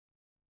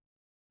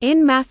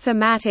In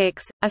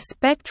mathematics, a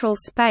spectral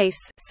space,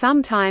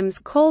 sometimes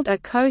called a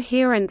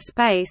coherent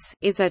space,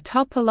 is a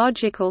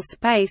topological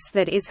space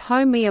that is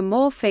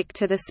homeomorphic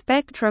to the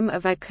spectrum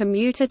of a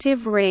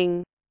commutative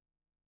ring.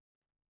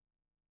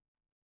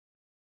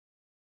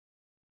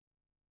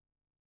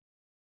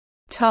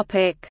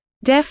 Topic: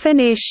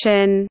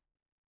 Definition.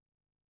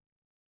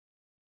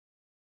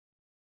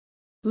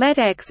 Let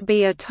X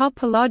be a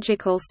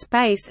topological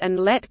space and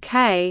let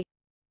K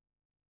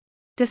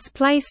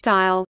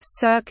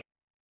 _circ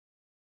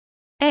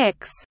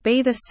X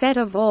be the set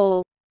of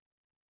all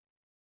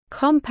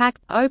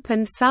compact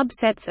open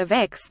subsets of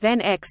X. Then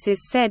X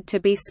is said to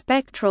be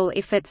spectral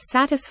if it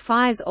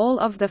satisfies all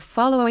of the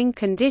following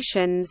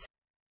conditions: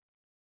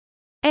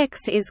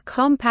 X is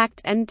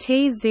compact and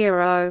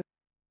T0.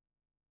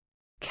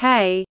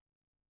 K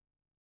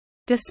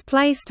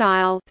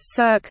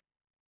 _circ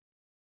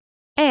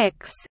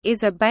X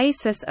is a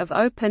basis of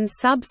open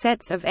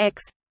subsets of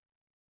X.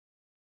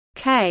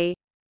 K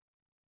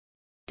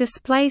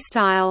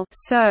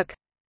 _circ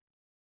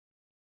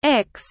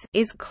X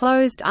is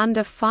closed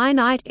under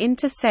finite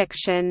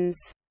intersections.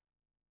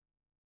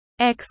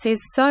 X is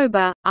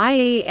sober,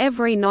 i.e.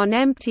 every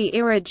non-empty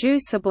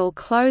irreducible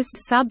closed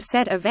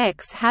subset of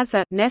X has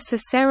a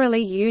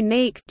necessarily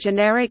unique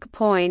generic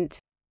point.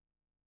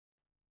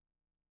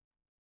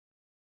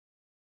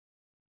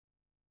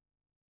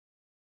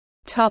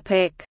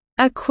 Topic: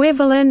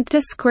 Equivalent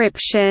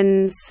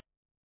descriptions.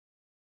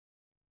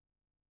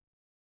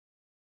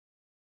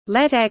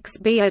 Let X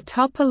be a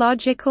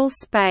topological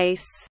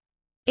space.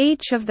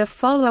 Each of the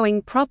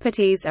following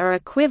properties are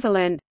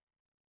equivalent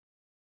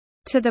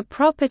to the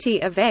property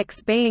of X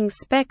being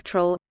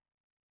spectral.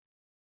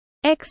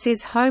 X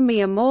is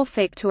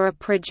homeomorphic to a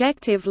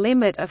projective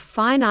limit of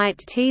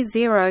finite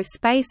T0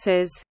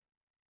 spaces.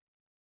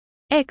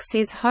 X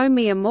is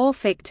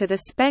homeomorphic to the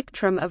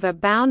spectrum of a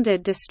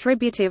bounded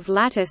distributive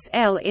lattice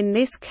L. In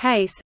this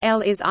case,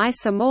 L is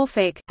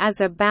isomorphic as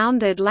a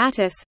bounded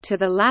lattice to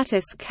the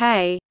lattice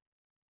K.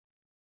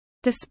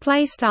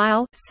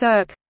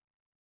 _circ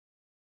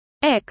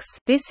X.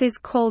 This is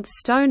called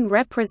stone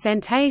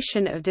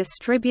representation of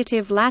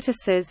distributive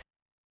lattices.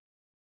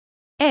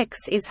 X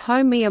is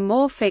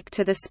homeomorphic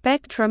to the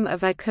spectrum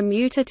of a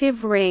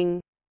commutative ring.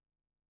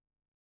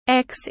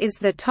 X is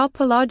the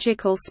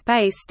topological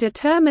space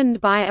determined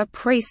by a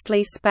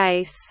Priestley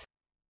space.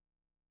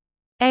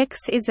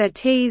 X is a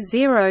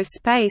T0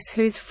 space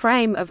whose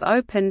frame of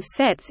open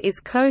sets is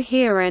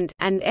coherent,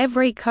 and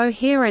every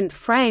coherent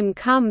frame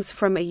comes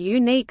from a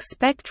unique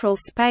spectral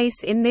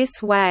space in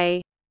this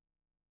way.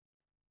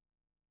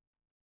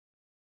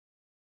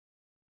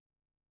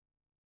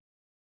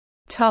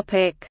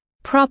 Topic: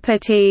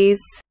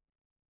 Properties.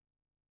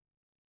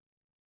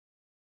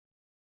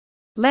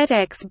 Let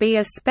X be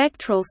a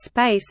spectral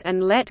space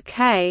and let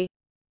K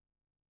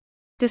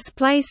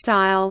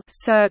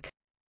 _circ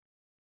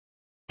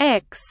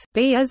X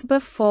be as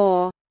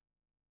before.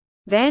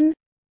 Then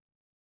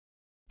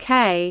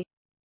K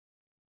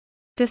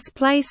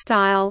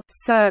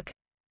 _circ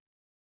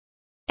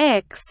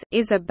X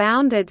is a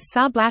bounded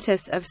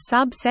sublattice of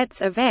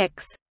subsets of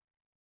X.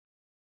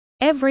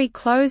 Every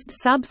closed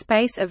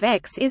subspace of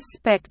X is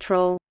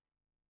spectral.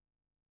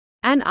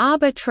 An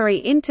arbitrary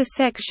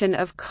intersection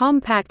of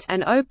compact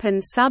and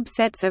open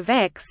subsets of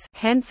X,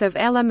 hence of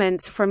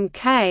elements from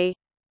K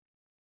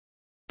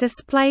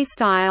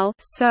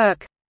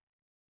 _circ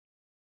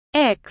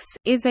X,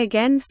 is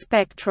again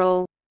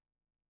spectral.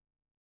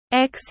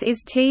 X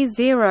is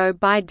T0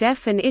 by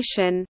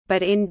definition,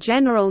 but in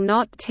general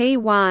not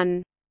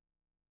T1.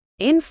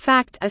 In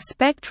fact, a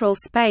spectral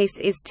space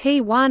is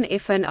T1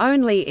 if and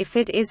only if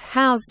it is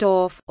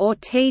Hausdorff, or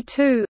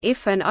T2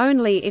 if and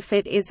only if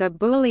it is a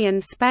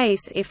Boolean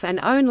space if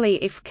and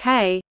only if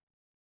K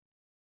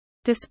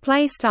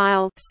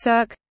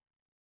 _circ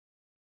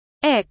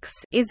X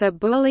is a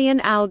Boolean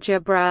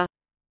algebra.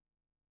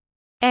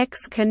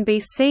 X can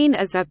be seen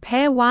as a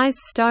pairwise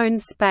stone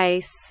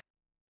space.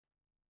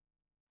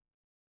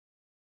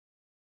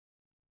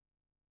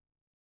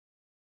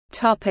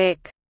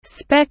 Topic: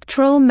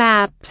 Spectral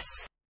maps.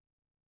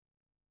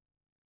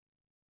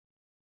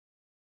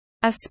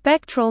 A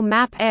spectral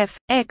map f,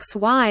 x,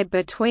 y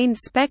between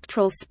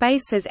spectral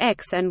spaces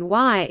X and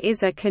Y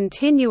is a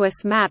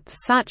continuous map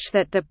such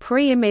that the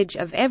preimage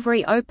of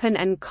every open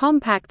and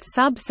compact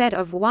subset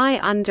of Y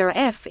under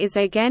F is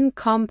again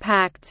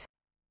compact.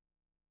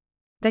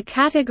 The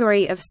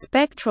category of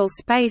spectral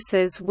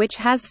spaces which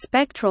has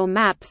spectral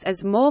maps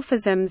as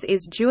morphisms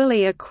is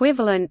dually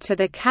equivalent to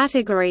the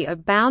category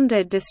of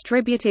bounded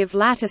distributive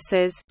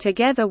lattices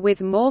together with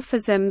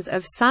morphisms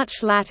of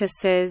such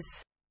lattices.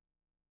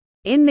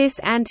 In this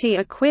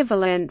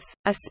anti-equivalence,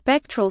 a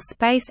spectral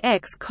space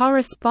X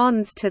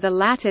corresponds to the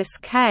lattice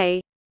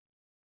K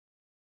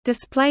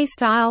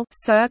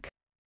 _circ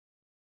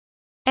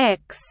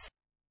X